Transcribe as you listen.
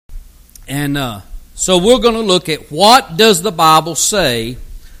And so we're going to look at what does the Bible say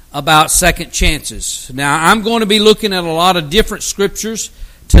about second chances. Now, I'm going to be looking at a lot of different scriptures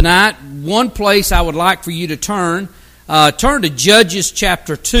tonight. One place I would like for you to turn to Judges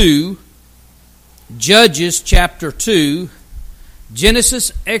chapter 2. Judges chapter 2.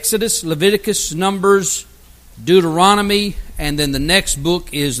 Genesis, Exodus, Leviticus, Numbers, Deuteronomy, and then the next book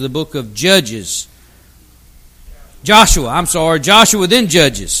is the book of Judges. Joshua, then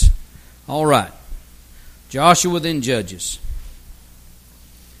Judges. All right. Joshua, then Judges.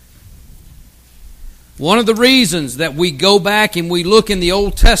 One of the reasons that we go back and we look in the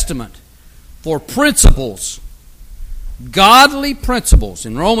Old Testament for principles, godly principles.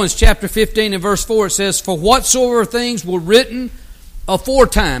 In Romans chapter 15 and verse 4 it says, "For whatsoever things were written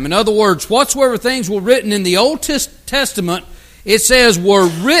aforetime." In other words, whatsoever things were written in the Old Testament, it says, were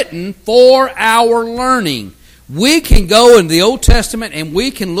written for our learning. We can go in the Old Testament and we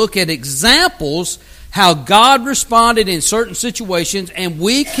can look at examples how God responded in certain situations, and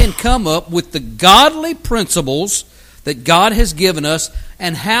we can come up with the godly principles that God has given us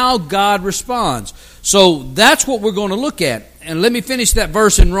and how God responds. So that's what we're going to look at. And let me finish that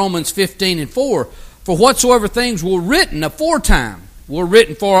verse in Romans 15 and 4. "For whatsoever things were written aforetime were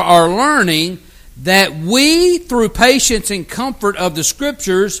written for our learning, that we, through patience and comfort of the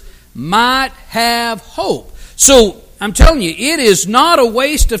Scriptures, might have hope." So I'm telling you, it is not a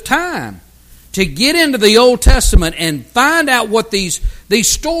waste of time to get into the Old Testament and find out what these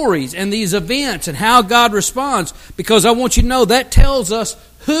stories and these events and how God responds, because I want you to know that tells us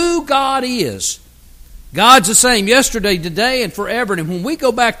who God is. God's the same yesterday, today, and forever. And when we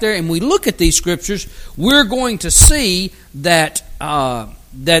go back there and we look at these scriptures, we're going to see that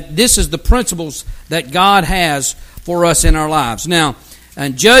this is the principles that God has for us in our lives. Now,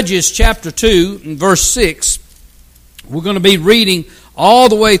 in Judges chapter 2 and verse 6, we're going to be reading all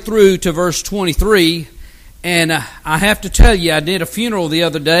the way through to verse 23. And I have to tell you, I did a funeral the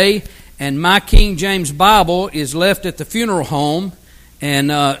other day, and my King James Bible is left at the funeral home.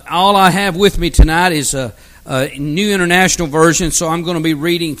 And all I have with me tonight is a New International Version, so I'm going to be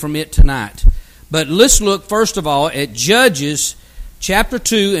reading from it tonight. But let's look, first of all, at Judges chapter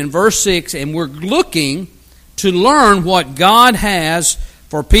 2 and verse 6, and we're looking to learn what God has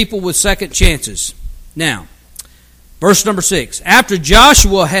for people with second chances. Now, verse number 6. "After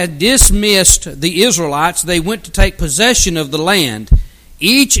Joshua had dismissed the Israelites, they went to take possession of the land,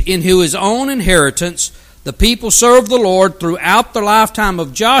 each into his own inheritance. The people served the Lord throughout the lifetime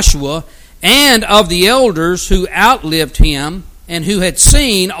of Joshua and of the elders who outlived him and who had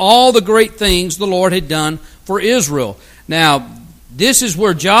seen all the great things the Lord had done for Israel." Now, this is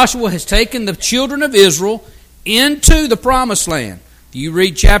where Joshua has taken the children of Israel into the promised land. If you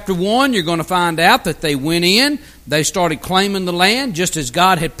read chapter 1, you're going to find out that they went in, they started claiming the land just as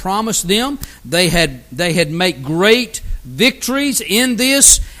God had promised them. They had made great victories in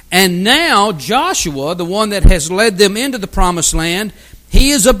this, and now Joshua, the one that has led them into the promised land,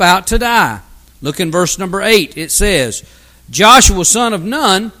 he is about to die. Look in verse number 8. It says, "Joshua, son of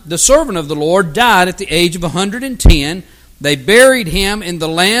Nun, the servant of the Lord, died at the age of 110. They buried him in the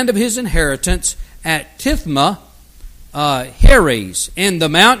land of his inheritance at Tithma Heres, in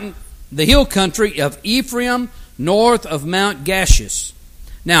the hill country of Ephraim, north of Mount Gashus.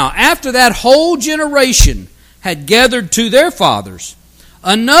 Now, after that whole generation had gathered to their fathers,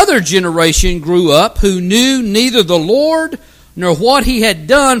 another generation grew up who knew neither the Lord nor what he had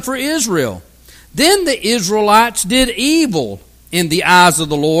done for Israel. Then the Israelites did evil in the eyes of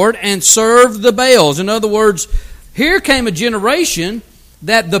the Lord and served the Baals." In other words, here came a generation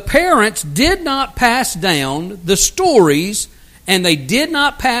that the parents did not pass down the stories, and they did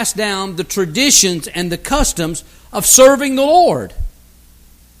not pass down the traditions and the customs of serving the Lord.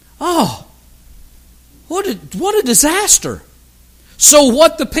 Oh, what a disaster. So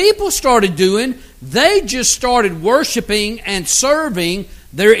what the people started doing, they just started worshiping and serving.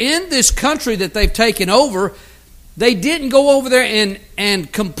 They're in this country that they've taken over. They didn't go over there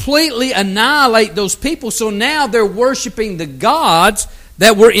and completely annihilate those people, so now they're worshiping the gods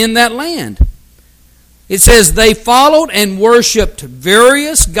that were in that land. It says, "They followed and worshipped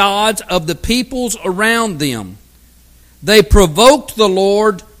various gods of the peoples around them. They provoked the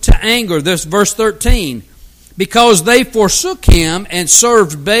Lord to anger." This verse 13. "Because they forsook him and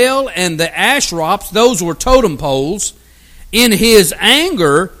served Baal and the Ashtaroths," those were totem poles. "In his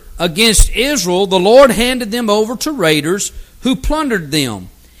anger against Israel, the Lord handed them over to raiders who plundered them.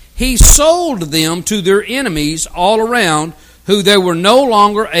 He sold them to their enemies all around, who they were no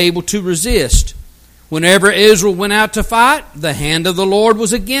longer able to resist. Whenever Israel went out to fight, the hand of the Lord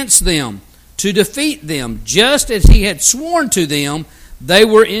was against them to defeat them, just as he had sworn to them they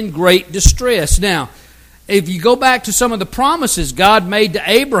were in great distress. Now, if you go back to some of the promises God made to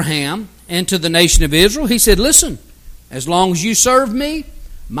Abraham and to the nation of Israel, He said, listen, as long as you serve me,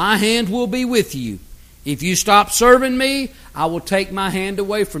 my hand will be with you. If you stop serving me, I will take my hand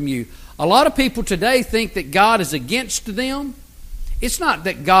away from you. A lot of people today think that God is against them. It's not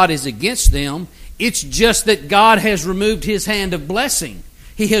that God is against them. It's just that God has removed His hand of blessing.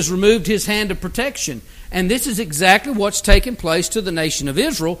 He has removed His hand of protection. And this is exactly what's taken place to the nation of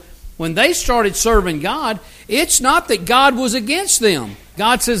Israel. When they started serving God, it's not that God was against them.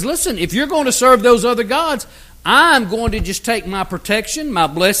 God says, listen, if you're going to serve those other gods, I'm going to just take my protection, my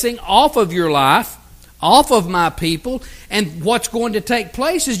blessing off of your life, off of my people, and what's going to take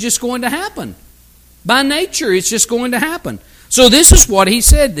place is just going to happen. By nature, it's just going to happen. So this is what He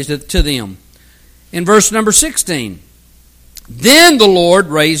said to them. In verse number 16, then the Lord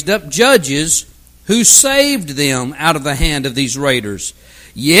raised up judges who saved them out of the hand of these raiders.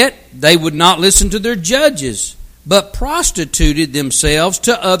 Yet they would not listen to their judges, but prostituted themselves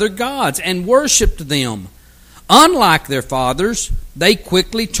to other gods and worshipped them. Unlike their fathers, they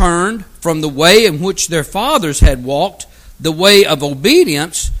quickly turned from the way in which their fathers had walked, the way of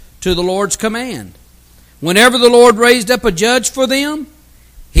obedience to the Lord's command. Whenever the Lord raised up a judge for them,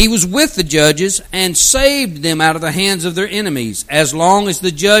 He was with the judges and saved them out of the hands of their enemies, as long as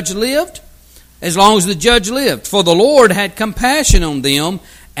the judge lived. For the Lord had compassion on them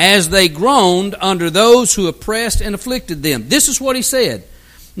as they groaned under those who oppressed and afflicted them. This is what He said.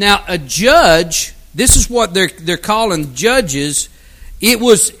 Now, a judge, this is what they're calling judges. It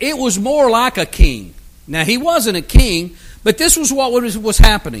was more like a king. Now, he wasn't a king, but this was what was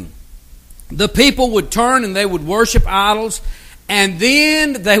happening. The people would turn and they would worship idols, and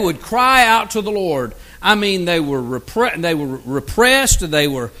then they would cry out to the Lord. I mean, they were repressed, they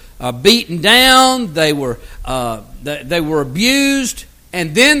were beaten down, they were abused,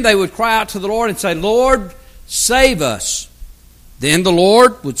 and then they would cry out to the Lord and say, Lord, save us. Then the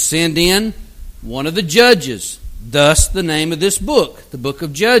Lord would send in one of the judges, thus the name of this book, the book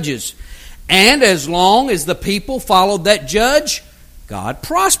of Judges. And as long as the people followed that judge, God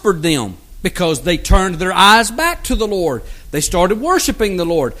prospered them because they turned their eyes back to the Lord. They started worshiping the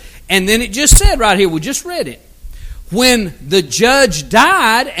Lord. And then it just said right here, we just read it. When the judge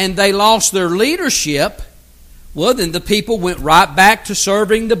died and they lost their leadership, well, then the people went right back to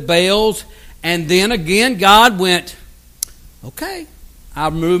serving the Baals. And then again, God went, okay,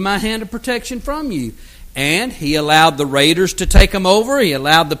 I'll remove my hand of protection from you. And He allowed the raiders to take them over. He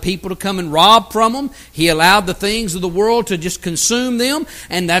allowed the people to come and rob from them. He allowed the things of the world to just consume them.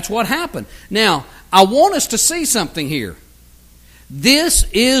 And that's what happened. Now, I want us to see something here. This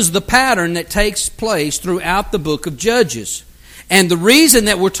is the pattern that takes place throughout the book of Judges. And the reason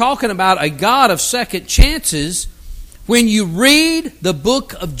that we're talking about a God of second chances, when you read the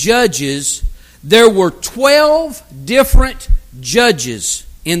book of Judges, there were 12 different judges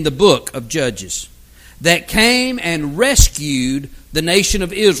in the book of Judges that came and rescued the nation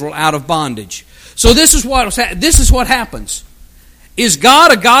of Israel out of bondage. So this is what happens. Is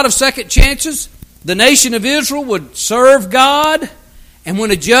God a God of second chances? The nation of Israel would serve God, and when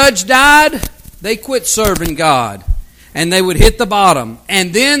a judge died, they quit serving God, and they would hit the bottom.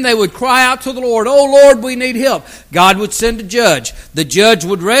 And then they would cry out to the Lord, oh Lord, we need help. God would send a judge. The judge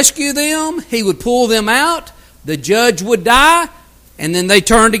would rescue them. He would pull them out. The judge would die, and then they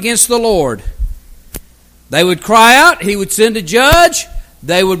turned against the Lord. They would cry out. He would send a judge.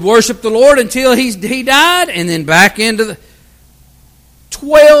 They would worship the Lord until he died, and then back into the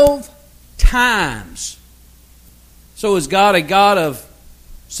 12 times. So is God a God of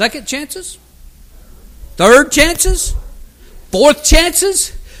second chances? Third chances? Fourth chances?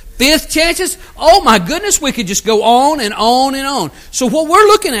 Fifth chances? Oh my goodness, we could just go on and on and on. So what we're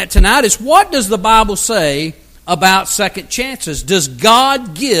looking at tonight is, what does the Bible say about second chances? Does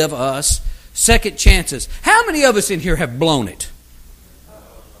God give us second chances? How many of us in here have blown it?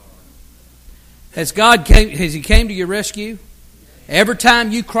 Has He came to your rescue? Every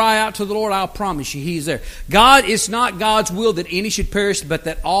time you cry out to the Lord, I'll promise you He's there. God, it's not God's will that any should perish, but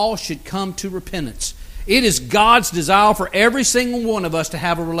that all should come to repentance. It is God's desire for every single one of us to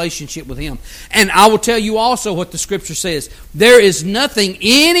have a relationship with Him. And I will tell you also what the Scripture says. There is nothing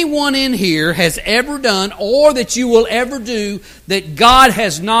anyone in here has ever done or that you will ever do that God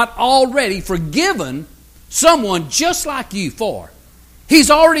has not already forgiven someone just like you for.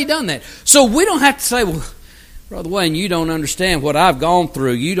 He's already done that. So we don't have to say, well, Brother Wayne, you don't understand what I've gone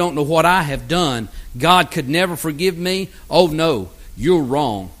through. You don't know what I have done. God could never forgive me. Oh no, you're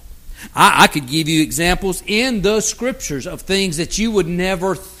wrong. I could give you examples in the Scriptures of things that you would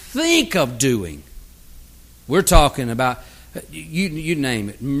never think of doing. We're talking about You name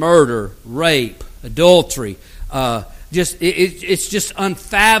it, murder, rape, adultery, it's just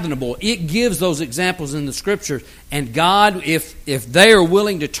unfathomable. It gives those examples in the Scriptures, and God, if they are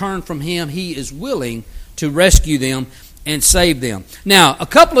willing to turn from Him, He is willing to rescue them and save them. Now, a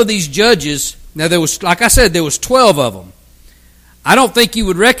couple of these judges, now there was, like I said, there was 12 of them. I don't think you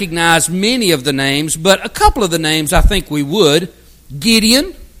would recognize many of the names, but a couple of the names I think we would.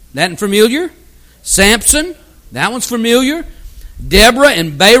 Gideon, that one familiar? Samson, that one's familiar. Deborah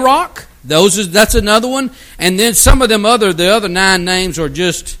and Barak, that's another one. And then some of them the other 9 names are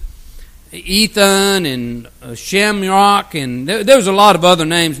just Ethan and Shamrock, and there's a lot of other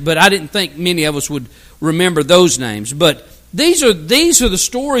names, but I didn't think many of us would remember those names. But these are the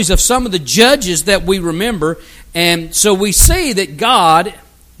stories of some of the judges that we remember, and so we see that God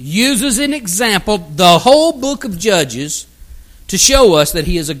uses an example, the whole book of Judges, to show us that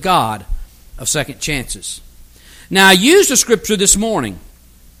He is a God of second chances. Now, I used a scripture this morning,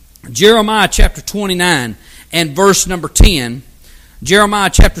 Jeremiah chapter 29 and verse number 10. Jeremiah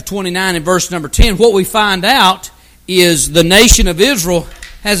chapter 29 and verse number 10, what we find out is the nation of Israel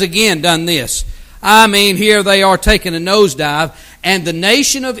has again done this. I mean, here they are taking a nosedive, and the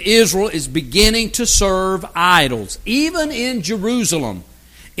nation of Israel is beginning to serve idols. Even in Jerusalem,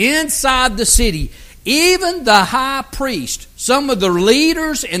 inside the city, even the high priest, some of the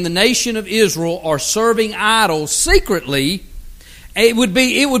leaders in the nation of Israel are serving idols secretly. It would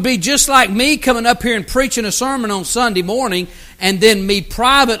be just like me coming up here and preaching a sermon on Sunday morning, and then me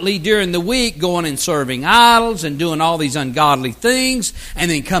privately during the week going and serving idols and doing all these ungodly things, and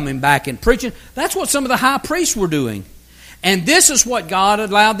then coming back and preaching. That's what some of the high priests were doing. And this is what God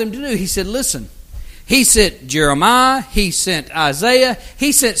allowed them to do. He said, listen, He sent Jeremiah, He sent Isaiah,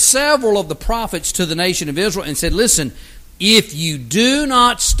 He sent several of the prophets to the nation of Israel and said, listen, if you do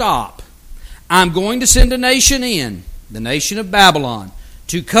not stop, I'm going to send a nation in, the nation of Babylon,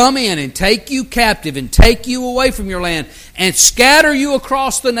 to come in and take you captive and take you away from your land and scatter you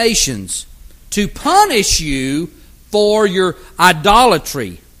across the nations to punish you for your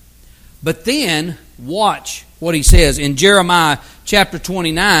idolatry. But then, watch what He says in Jeremiah chapter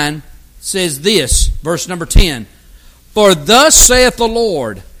 29, says this, verse number 10, For thus saith the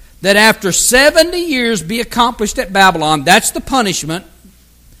Lord, that after 70 years be accomplished at Babylon, that's the punishment,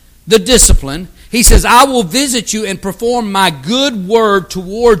 the discipline, He says, I will visit you and perform my good word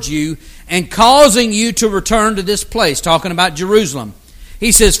towards you and causing you to return to this place. Talking about Jerusalem.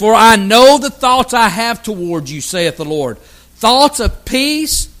 He says, For I know the thoughts I have towards you, saith the Lord. Thoughts of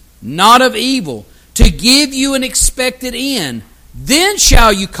peace, not of evil, to give you an expected end. Then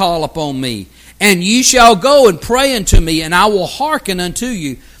shall you call upon me, and you shall go and pray unto me, and I will hearken unto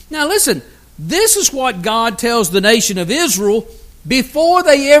you. Now listen, this is what God tells the nation of Israel before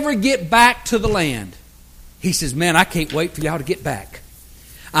they ever get back to the land. He says, man, I can't wait for y'all to get back.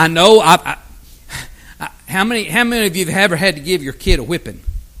 I know, how many of you have ever had to give your kid a whipping?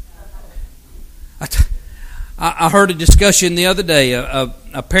 I heard a discussion the other day.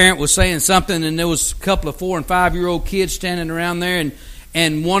 A parent was saying something, and there was a couple of 4- and 5-year-old kids standing around there,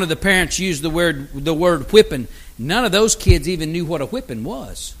 and one of the parents used the word whipping. None of those kids even knew what a whipping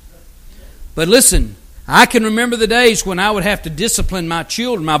was. But listen, I can remember the days when I would have to discipline my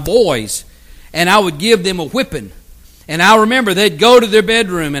children, my boys, and I would give them a whipping. And I remember they'd go to their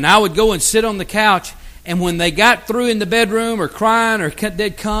bedroom, and I would go and sit on the couch, and when they got through in the bedroom or crying, or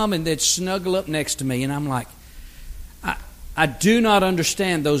they'd come and they'd snuggle up next to me, and I'm like, I do not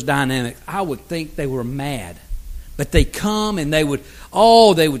understand those dynamics. I would think they were mad. But they come and they would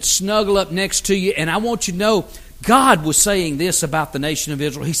snuggle up next to you. And I want you to know, God was saying this about the nation of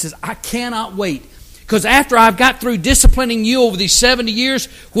Israel. He says, I cannot wait. Because after I've got through disciplining you over these 70 years,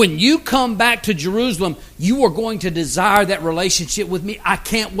 when you come back to Jerusalem, you are going to desire that relationship with me. I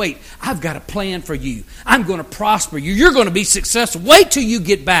can't wait. I've got a plan for you. I'm going to prosper you. You're going to be successful. Wait till you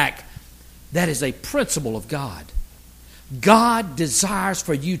get back. That is a principle of God. God desires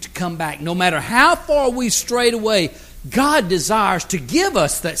for you to come back. No matter how far we've strayed away, God desires to give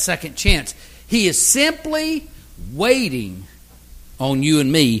us that second chance. He is simply waiting on you and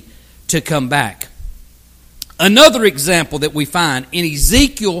me to come back. Another example that we find in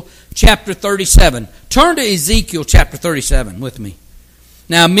Ezekiel chapter 37. Turn to Ezekiel chapter 37 with me.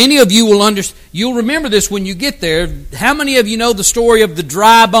 Now, many of you you'll remember this when you get there. How many of you know the story of the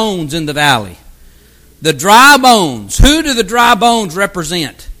dry bones in the valley? The dry bones. Who do the dry bones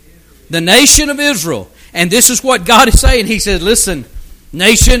represent? The nation of Israel. And this is what God is saying. He said, listen,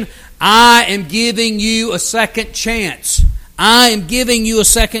 nation, I am giving you a second chance. I am giving you a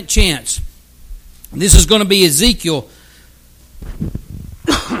second chance. This is going to be Ezekiel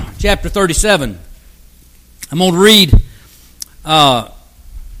chapter 37. I'm going to read I'm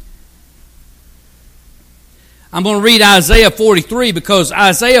going to read Isaiah 43 because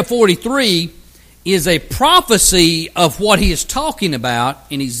Isaiah 43 is a prophecy of what he is talking about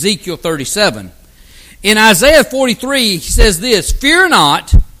in Ezekiel 37. In Isaiah 43, he says this, "Fear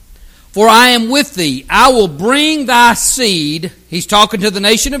not, for I am with thee. I will bring thy seed." He's talking to the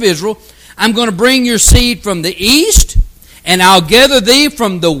nation of Israel. "I'm going to bring your seed from the east, and I'll gather thee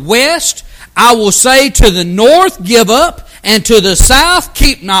from the west. I will say to the north, give up, and to the south,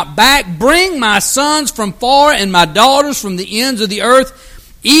 keep not back. Bring my sons from far and my daughters from the ends of the earth,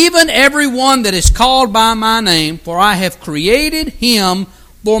 even every one that is called by my name, for I have created him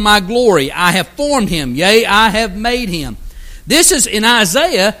for my glory. I have formed him, yea, I have made him." This is, in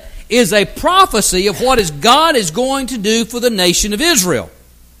Isaiah, is a prophecy of what God is going to do for the nation of Israel.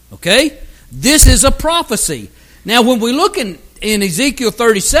 Okay? This is a prophecy. Now, when we look in Ezekiel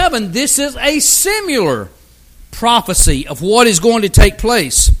 37, this is a similar prophecy of what is going to take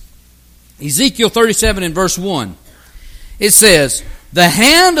place. Ezekiel 37 in verse 1. It says, "The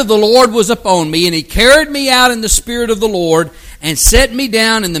hand of the Lord was upon me, and he carried me out in the spirit of the Lord, and set me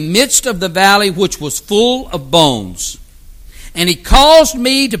down in the midst of the valley which was full of bones. And he caused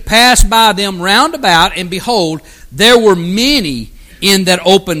me to pass by them round about, and behold, there were many in that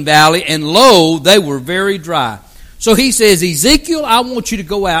open valley, and lo, they were very dry." So he says, Ezekiel, I want you to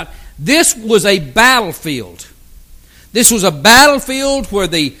go out. This was a battlefield. This was a battlefield where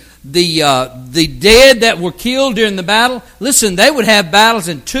the dead that were killed during the battle, listen, they would have battles,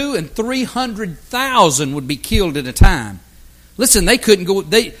 and 200,000 and 300,000 would be killed at a time. Listen, they couldn't go.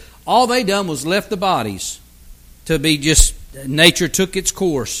 All they done was left the bodies to be just, nature took its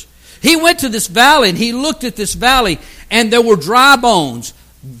course. He went to this valley, and he looked at this valley, and there were dry bones,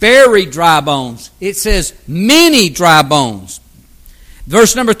 very dry bones. It says many dry bones.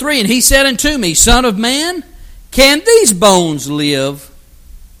 Verse number 3, "And he said unto me, Son of man, can these bones live?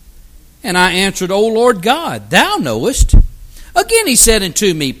 And I answered, O Lord God, thou knowest. Again he said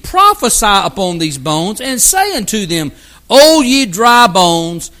unto me, Prophesy upon these bones, and say unto them, O ye dry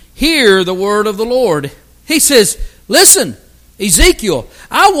bones, hear the word of the Lord." He says, listen, Ezekiel,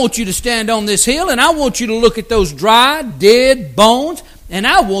 I want you to stand on this hill, and I want you to look at those dry, dead bones, and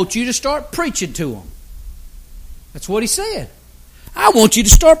I want you to start preaching to them. That's what he said. I want you to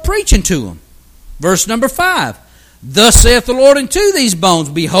start preaching to them. Verse number 5, "Thus saith the Lord unto these bones,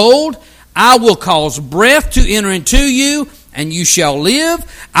 Behold, I will cause breath to enter into you, and you shall live.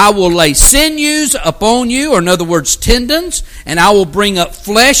 I will lay sinews upon you," or in other words, tendons, "and I will bring up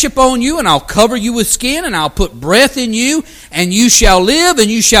flesh upon you, and I'll cover you with skin, and I'll put breath in you, and you shall live,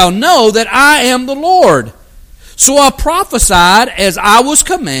 and you shall know that I am the Lord." So I prophesied as I was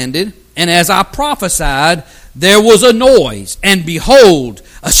commanded, and as I prophesied, there was a noise, and behold,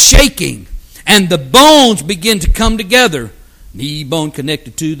 a shaking, and the bones began to come together. Knee bone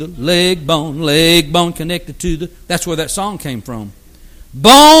connected to the leg bone connected to the... That's where that song came from.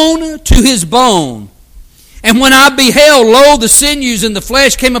 Bone to his bone. "And when I beheld, lo, the sinews and the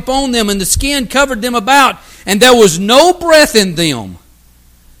flesh came upon them, and the skin covered them about, and there was no breath in them.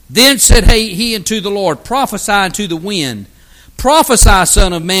 Then said he unto the Lord, Prophesy unto the wind. Prophesy,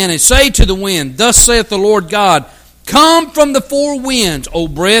 Son of man, and say to the wind, Thus saith the Lord God, Come from the four winds, O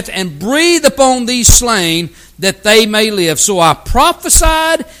breath, and breathe upon these slain, that they may live. So I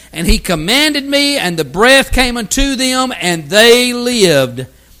prophesied, and he commanded me, and the breath came unto them, and they lived,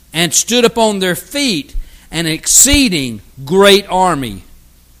 and stood upon their feet, an exceeding great army."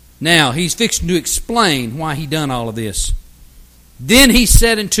 Now, he's fixing to explain why he done all of this. "Then he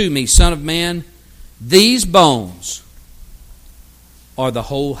said unto me, Son of man, these bones are the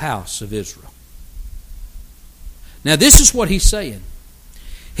whole house of Israel." Now, this is what he's saying.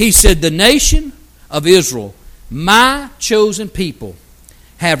 He said, the nation of Israel, my chosen people,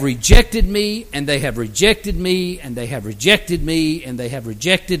 have rejected me, and they have rejected me, and they have rejected me, and they have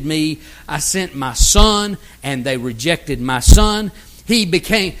rejected me. I sent my son, and they rejected my son. He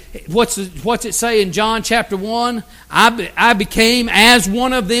became, what's it say in John chapter 1? I became as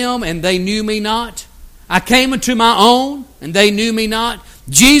one of them, and they knew me not. I came unto my own, and they knew me not.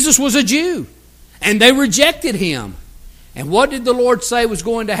 Jesus was a Jew, and they rejected him. And what did the Lord say was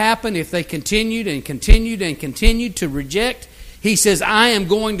going to happen if they continued and continued and continued to reject? He says, I am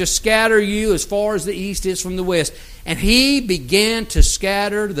going to scatter you as far as the east is from the west. And he began to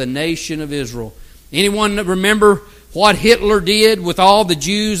scatter the nation of Israel. Anyone remember what Hitler did with all the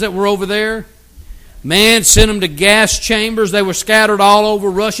Jews that were over there? Man, sent them to gas chambers. They were scattered all over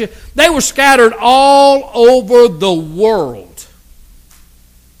Russia. They were scattered all over the world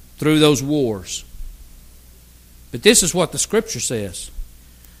through those wars. But this is what the Scripture says.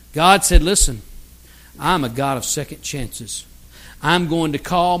 God said, listen, I'm a God of second chances. I'm going to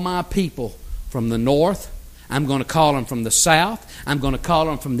call my people from the north. I'm going to call them from the south. I'm going to call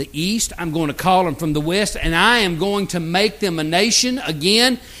them from the east. I'm going to call them from the west. And I am going to make them a nation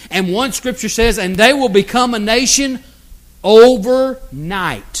again. And one scripture says, and they will become a nation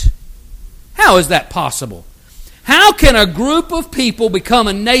overnight. How is that possible? How can a group of people become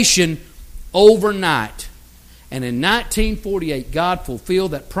a nation overnight? And in 1948, God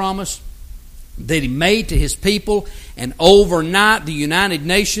fulfilled that promise that He made to His people. And overnight, the United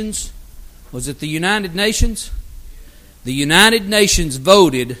Nations, was it the United Nations? The United Nations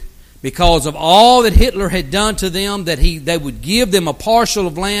voted, because of all that Hitler had done to them, that they would give them a parcel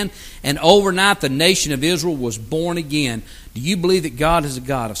of land, and overnight the nation of Israel was born again. Do you believe that God is a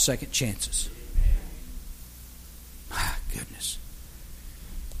God of second chances? My goodness.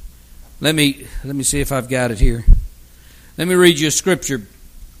 Let me see if I've got it here. Let me read you a scripture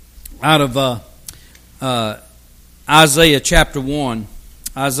out of Isaiah chapter 1.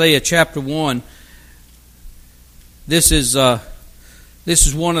 Isaiah chapter 1. This is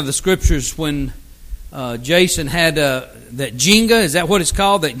one of the scriptures when Jason had that Jenga. Is that what it's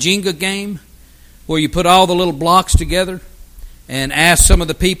called? That Jenga game where you put all the little blocks together and ask some of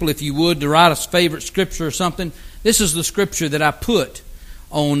the people, if you would, to write a favorite scripture or something. This is the scripture that I put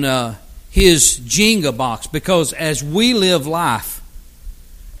on his Jenga box, because as we live life,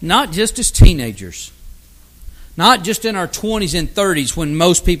 not just as teenagers, not just in our 20s and 30s when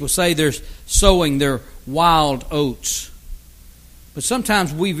most people say they're sowing their wild oats, but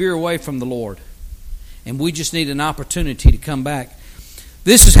sometimes we veer away from the Lord, and we just need an opportunity to come back.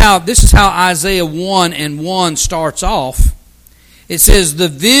 This is how Isaiah 1 and 1 starts off. It says, the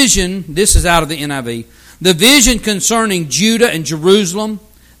vision, this is out of the NIV, the vision concerning Judah and Jerusalem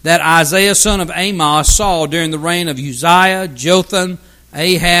that Isaiah son of Amos saw during the reign of Uzziah, Jotham,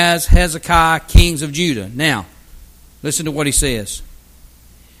 Ahaz, Hezekiah, kings of Judah. Now, listen to what he says.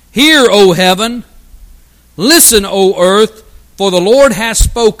 Hear, O heaven, listen, O earth, for the Lord has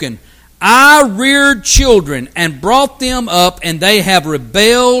spoken. I reared children and brought them up, and they have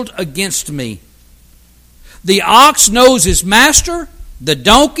rebelled against me. The ox knows his master, the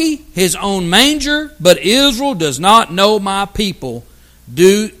donkey his own manger, but Israel does not know my people.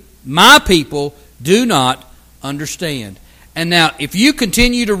 My people do not understand. And now, if you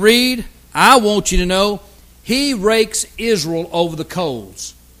continue to read, I want you to know, He rakes Israel over the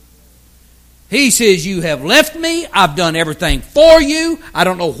coals. He says, you have left me. I've done everything for you. I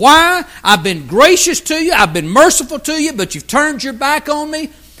don't know why. I've been gracious to you. I've been merciful to you, but you've turned your back on me.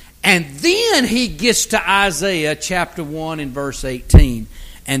 And then he gets to Isaiah chapter 1 and verse 18.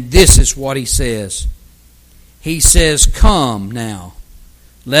 And this is what he says. He says, come now,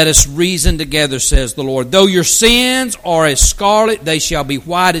 let us reason together, says the Lord. Though your sins are as scarlet, they shall be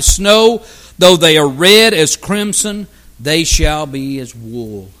white as snow. Though they are red as crimson, they shall be as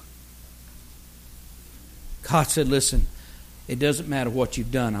wool. God said, listen, it doesn't matter what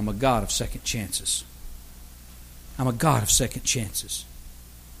you've done. I'm a God of second chances. I'm a God of second chances.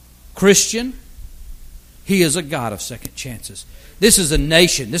 Christian, He is a God of second chances. This is a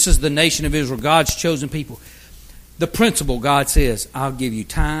nation. This is the nation of Israel, God's chosen people. The principle, God says, I'll give you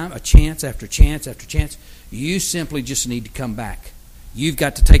time, a chance after chance after chance. You simply just need to come back. You've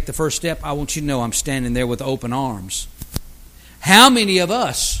got to take the first step. I want you to know I'm standing there with open arms. How many of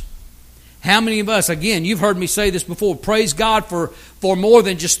us, again, you've heard me say this before, praise God for more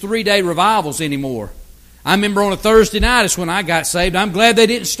than just 3-day revivals anymore. I remember on a Thursday night is when I got saved. I'm glad they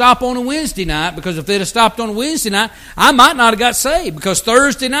didn't stop on a Wednesday night, because if they'd have stopped on a Wednesday night, I might not have got saved, because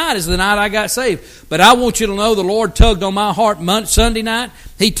Thursday night is the night I got saved. But I want you to know the Lord tugged on my heart Sunday night.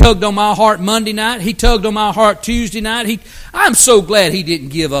 He tugged on my heart Monday night. He tugged on my heart Tuesday night. I'm so glad He didn't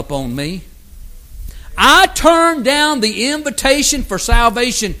give up on me. I turned down the invitation for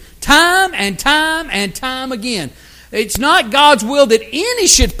salvation time and time and time again. It's not God's will that any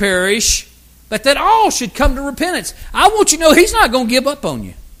should perish, but that all should come to repentance. I want you to know He's not going to give up on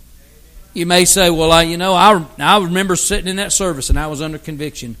you. You may say, well, I remember sitting in that service and I was under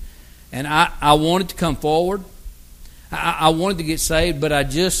conviction. And I wanted to come forward. I wanted to get saved, but I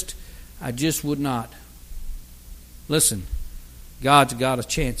just would not. Listen, God's a God of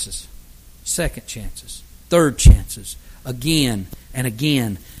chances. Second chances. Third chances. Again and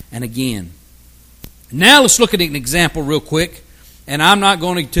again and again. Now let's look at an example real quick. And I'm not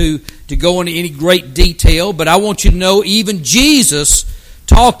going to go into any great detail, but I want you to know even Jesus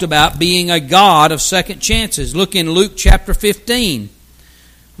talked about being a God of second chances. Look in Luke chapter 15.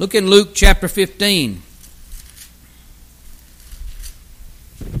 Look in Luke chapter 15.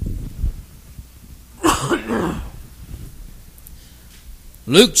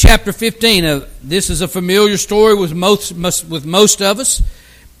 Luke chapter 15. This is a familiar story with most of us.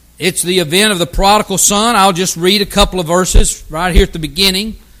 It's the event of the prodigal son. I'll just read a couple of verses right here at the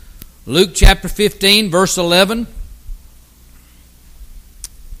beginning. Luke chapter 15, verse 11.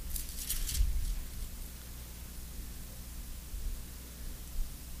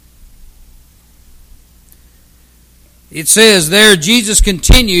 It says there, Jesus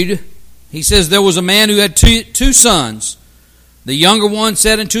continued, he says, there was a man who had two sons. The younger one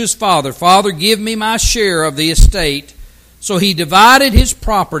said unto his father, Father, give me my share of the estate. So he divided his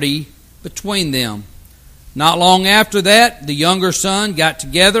property between them. Not long after that, the younger son got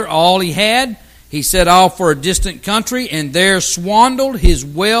together all he had. He set off for a distant country and there swindled his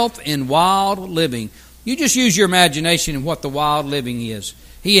wealth in wild living. You just use your imagination in what the wild living is.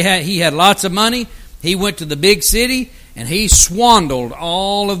 He had lots of money. He went to the big city and he swindled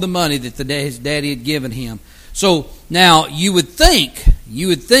all of the money that his daddy had given him. So now you would think,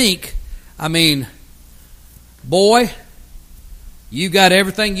 I mean, boy, you got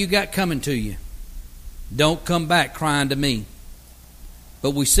everything you got coming to you. Don't come back crying to me.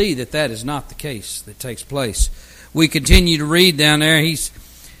 But we see that is not the case that takes place. We continue to read down there.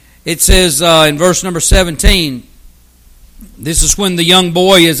 It says in verse number 17, this is when the young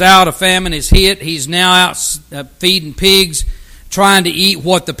boy is out, a famine is hit. He's now out feeding pigs, trying to eat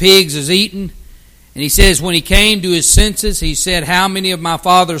what the pigs is eating. And he says, when he came to his senses, he said, how many of my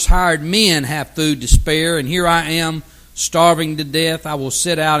father's hired men have food to spare? And here I am, starving to death. I will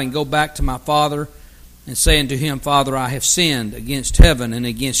sit out and go back to my father and say unto him, Father, I have sinned against heaven and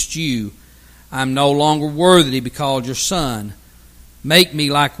against you. I am no longer worthy to be called your son. Make me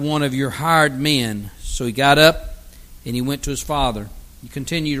like one of your hired men. So he got up and he went to his father. You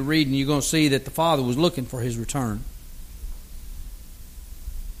continue to read and you're going to see that the father was looking for his return.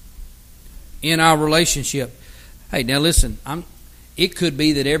 In our relationship, hey, now listen, it could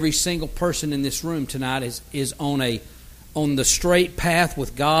be that every single person in this room tonight is on the straight path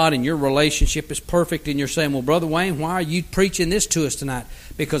with God and your relationship is perfect and you're saying, well, Brother Wayne, why are you preaching this to us tonight?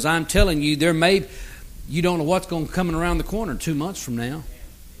 Because I'm telling you, you don't know what's going to come around the corner 2 months from now.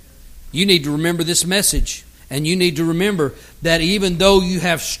 You need to remember this message. And you need to remember that even though you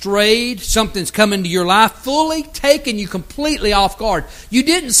have strayed, something's come into your life, fully taken you completely off guard. You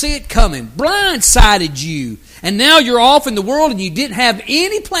didn't see it coming, blindsided you. And now you're off in the world and you didn't have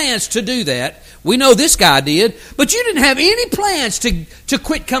any plans to do that. We know this guy did, but you didn't have any plans to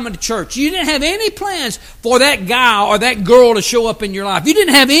quit coming to church. You didn't have any plans for that guy or that girl to show up in your life. You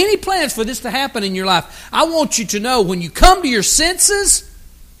didn't have any plans for this to happen in your life. I want you to know, when you come to your senses,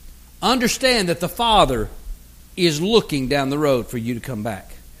 understand that the Father is looking down the road for you to come back.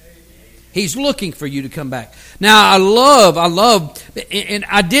 He's looking for you to come back. Now, I love, and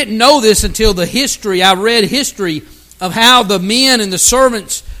I didn't know this until I read history of how the men and the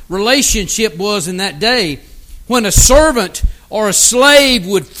servants' relationship was in that day. When a servant or a slave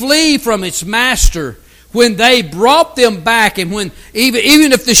would flee from its master, when they brought them back, and when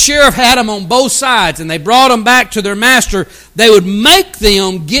even if the sheriff had them on both sides and they brought them back to their master, they would make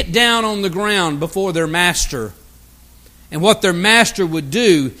them get down on the ground before their master. And what their master would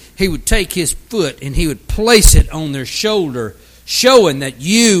do, he would take his foot and he would place it on their shoulder, showing that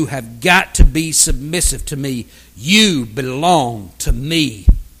you have got to be submissive to me. You belong to me.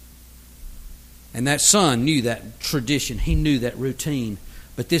 And that son knew that tradition. He knew that routine.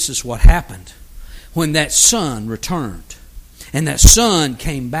 But this is what happened. When that son returned, and that son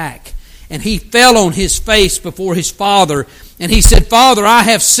came back, and he fell on his face before his father, and he said, Father, I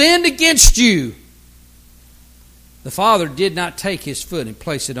have sinned against you. The father did not take his foot and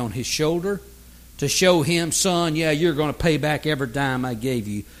place it on his shoulder to show him, son, yeah, you're going to pay back every dime I gave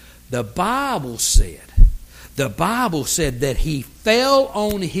you. The Bible said that he fell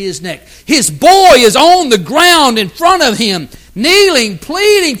on his neck. His boy is on the ground in front of him, kneeling,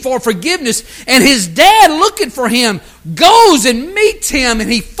 pleading for forgiveness, and his dad, looking for him, goes and meets him,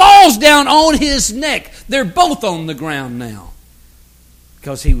 and he falls down on his neck. They're both on the ground now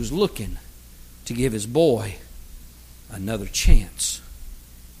because he was looking to give his boy another chance.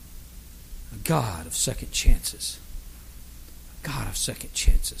 A God of second chances. A God of second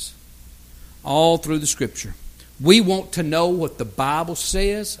chances. All through the Scripture. We want to know what the Bible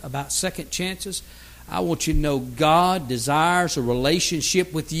says about second chances. I want you to know God desires a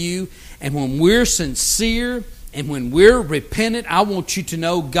relationship with you. And when we're sincere and when we're repentant, I want you to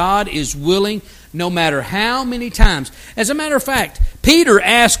know God is willing no matter how many times. As a matter of fact, Peter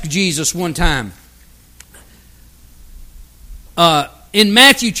asked Jesus one time, in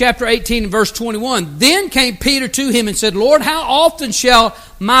Matthew chapter 18 and verse 21, then came Peter to him and said, Lord, how often shall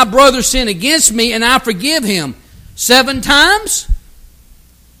my brother sin against me and I forgive him? 7 times?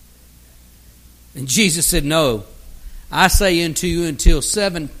 And Jesus said, no, I say unto you until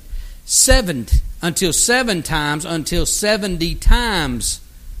seven times, until 70 times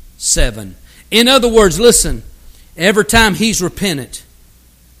 7. In other words, listen, every time he's repentant,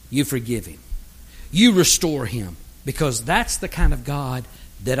 you forgive him. You restore him, because that's the kind of God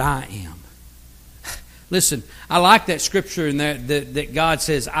that I am. Listen, I like that scripture in there that God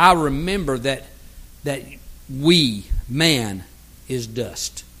says, I remember that we, man, is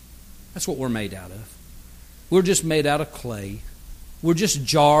dust. That's what we're made out of. We're just made out of clay. We're just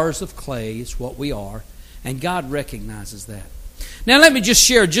jars of clay is what we are. And God recognizes that. Now let me just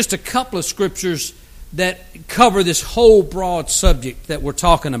share just a couple of scriptures that cover this whole broad subject that we're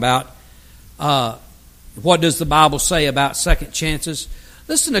talking about. What does the Bible say about second chances?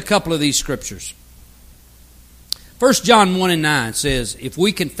 Listen to a couple of these scriptures. 1 John 1:9 says, if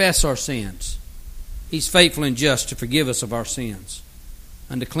we confess our sins, He's faithful and just to forgive us of our sins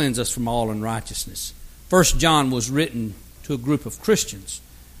and to cleanse us from all unrighteousness. 1 John was written to a group of Christians,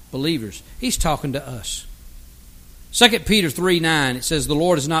 believers. He's talking to us. 2 Peter 3:9, it says, the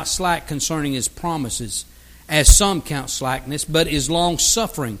Lord is not slack concerning His promises, as some count slackness, but is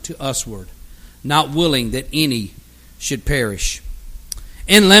long-suffering to usward, not willing that any should perish.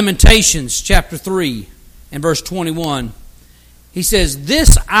 In Lamentations chapter 3 and verse 21, he says,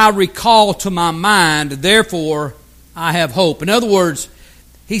 this I recall to my mind, therefore I have hope. In other words,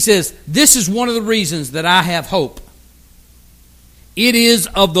 he says, this is one of the reasons that I have hope. It is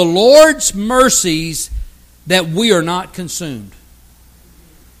of the Lord's mercies that we are not consumed.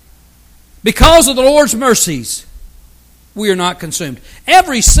 Because of the Lord's mercies, we are not consumed.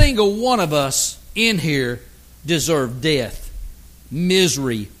 Every single one of us in here deserve death,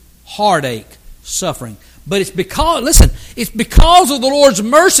 misery, heartache, suffering. But it's because, listen, it's because of the Lord's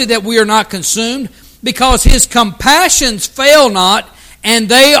mercy that we are not consumed, because His compassions fail not, and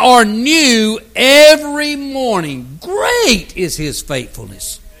they are new every morning. Great is His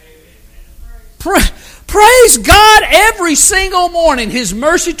faithfulness. Praise God, every single morning His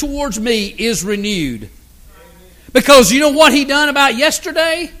mercy towards me is renewed. Because you know what He done about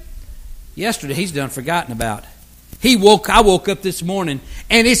yesterday? Yesterday He's done forgotten about. I woke up this morning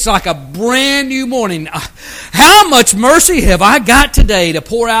and it's like a brand new morning. How much mercy have I got today to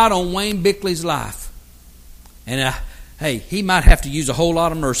pour out on Wayne Bickley's life? And hey, he might have to use a whole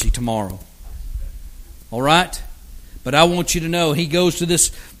lot of mercy tomorrow. All right? But I want you to know he goes to this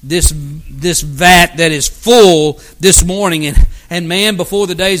vat that is full this morning, and man, before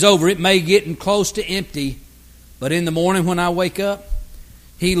the day's over, it may get close to empty. But in the morning when I wake up,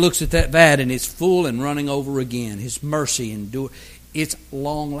 he looks at that vat and it's full and running over again. His mercy it's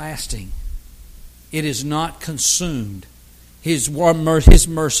long lasting. It is not consumed. His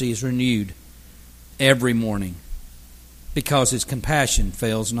mercy is renewed every morning, because His compassion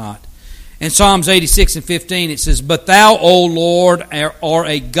fails not. In Psalms 86 and 15 it says, but Thou, O Lord, are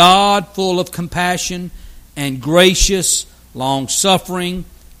a God full of compassion and gracious, long-suffering,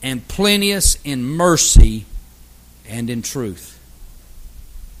 and plenteous in mercy and in truth.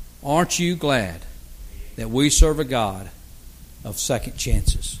 Aren't you glad that we serve a God of second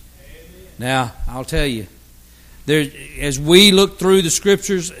chances? Now, I'll tell you, as we look through the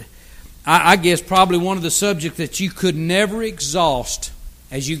Scriptures, I guess probably one of the subjects that you could never exhaust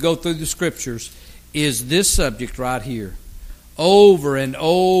as you go through the Scriptures is this subject right here. Over and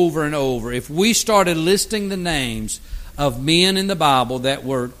over and over. If we started listing the names of men in the Bible that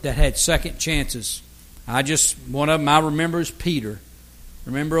had second chances, one of them I remember is Peter.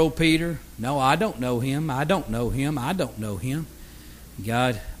 Remember old Peter? No, I don't know him. I don't know him. I don't know him.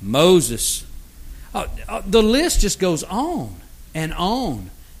 God, Moses. The list just goes on and on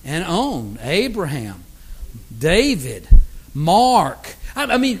and on. Abraham, David, Mark.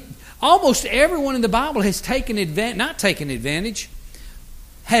 I mean, almost everyone in the Bible has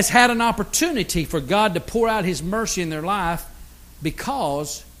has had an opportunity for God to pour out His mercy in their life,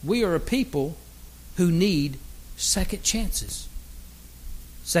 because we are a people who need second chances.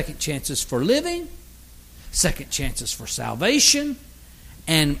 Second chances for living, second chances for salvation,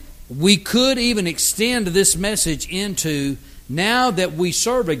 and we could even extend this message into, now that we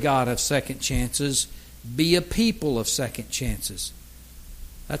serve a God of second chances, be a people of second chances.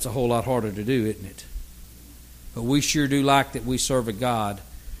 That's a whole lot harder to do, isn't it? But we sure do like that we serve a God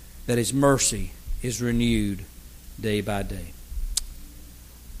that His mercy is renewed day by day.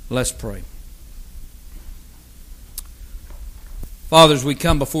 Let's pray. Father, as we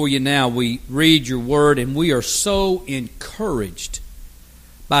come before You now, we read Your Word, and we are so encouraged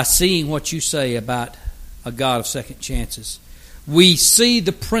by seeing what You say about a God of second chances. We see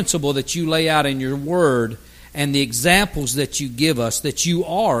the principle that You lay out in Your Word, and the examples that you give us that you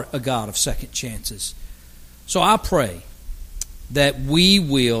are a God of second chances. So I pray that we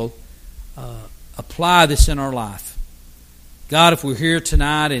will apply this in our life. God, if we're here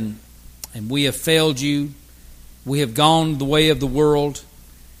tonight and we have failed you, we have gone the way of the world,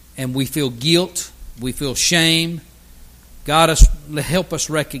 and we feel guilt, we feel shame, God, help us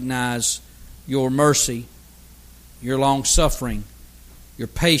recognize your mercy, your long-suffering, your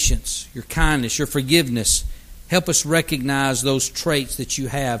patience, your kindness, your forgiveness. Help us recognize those traits that you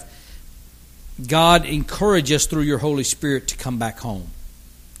have. God, encourage us through your Holy Spirit to come back home,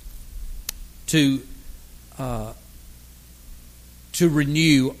 to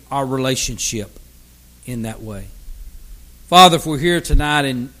renew our relationship in that way. Father, if we're here tonight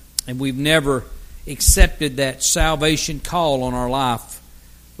and we've never accepted that salvation call on our life,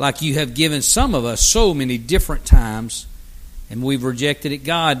 like you have given some of us so many different times, and we've rejected it,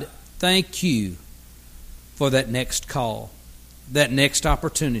 God, thank you for that next call, that next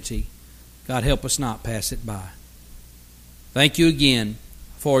opportunity. God, help us not pass it by. Thank you again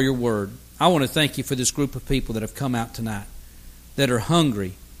for your word. I want to thank you for this group of people that have come out tonight that are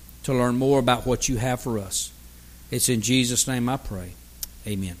hungry to learn more about what you have for us. It's in Jesus' name I pray.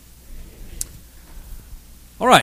 Amen.